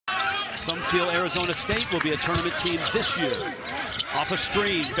Some feel Arizona State will be a tournament team this year. Off a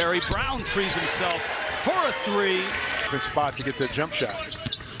screen, Barry Brown frees himself for a three. Good spot to get that jump shot.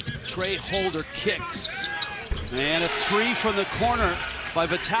 Trey Holder kicks. And a three from the corner by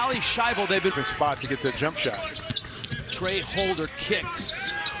Vitaly Scheibel. They've been good spot to get that jump shot. Trey Holder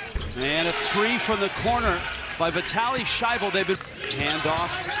kicks. And a three from the corner by Vitaly Scheibel. They've been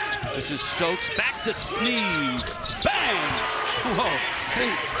handoff. This is Stokes back to Sneed. Bang! Whoa! Hey,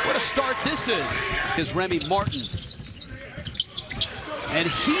 what a start this is Remy Martin. And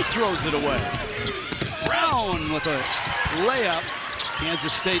he throws it away. Brown with a layup.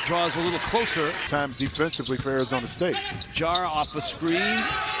 Kansas State draws a little closer. Time defensively for Arizona State. Jar off a screen.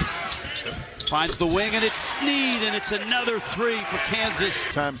 Finds the wing, and it's Sneed, and it's another three for Kansas.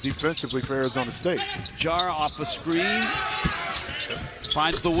 Time defensively for Arizona State. Jar off a screen.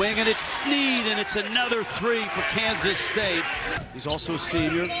 Finds the wing, and it's Sneed, and it's another three for Kansas State. He's also a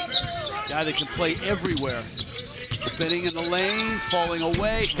senior, guy that can play everywhere. Spinning in the lane, falling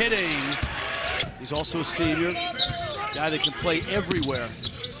away, hitting. He's also a senior, guy that can play everywhere.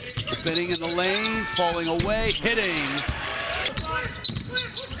 Spinning in the lane, falling away, hitting.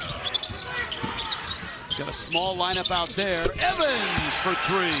 He's got a small lineup out there. Evans for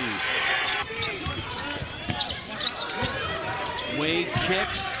three. Wade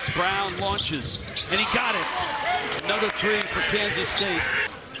kicks, Brown launches, and he got it. Another three for Kansas State.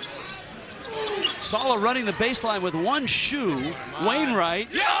 Sala running the baseline with one shoe. Wainwright,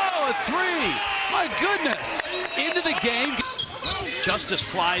 oh, a three. My goodness, into the game. Justice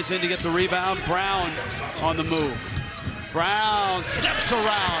flies in to get the rebound. Brown on the move. Brown steps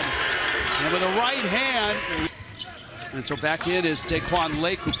around, and with a right hand. And so back in is Daquan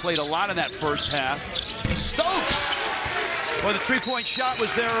Lake, who played a lot in that first half. Stokes! Well, the three-point shot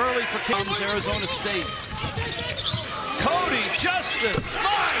was there early for Arizona State's. Cody Justice,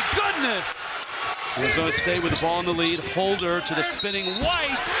 my goodness! Arizona State with the ball in the lead. Holder to the spinning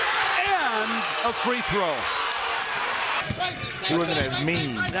White, and a free throw. He wasn't as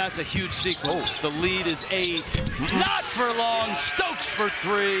mean. That's a huge sequence. The lead is 8. Not for long. Stokes for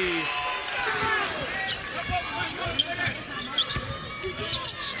three.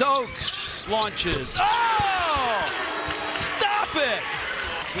 Stokes launches. Oh! Stop it!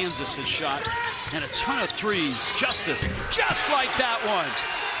 Kansas has shot, and a ton of threes. Justice, just like that one.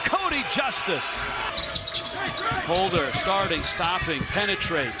 Cody Justice. Holder starting, stopping,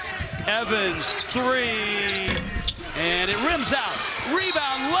 penetrates. Evans, three. And it rims out.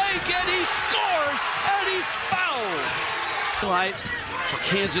 Rebound, Lake, and he scores, and he's fouled. Right for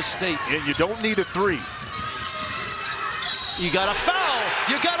Kansas State. And you don't need a three. You got a foul,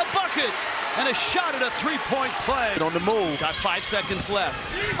 you got a bucket, and a shot at a three-point play. On the move. Got 5 seconds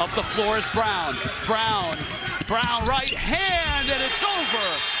left. Up the floor is Brown. Brown right hand, and it's over.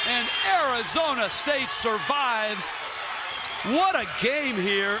 And Arizona State survives. What a game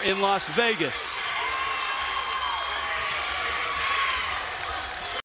here in Las Vegas.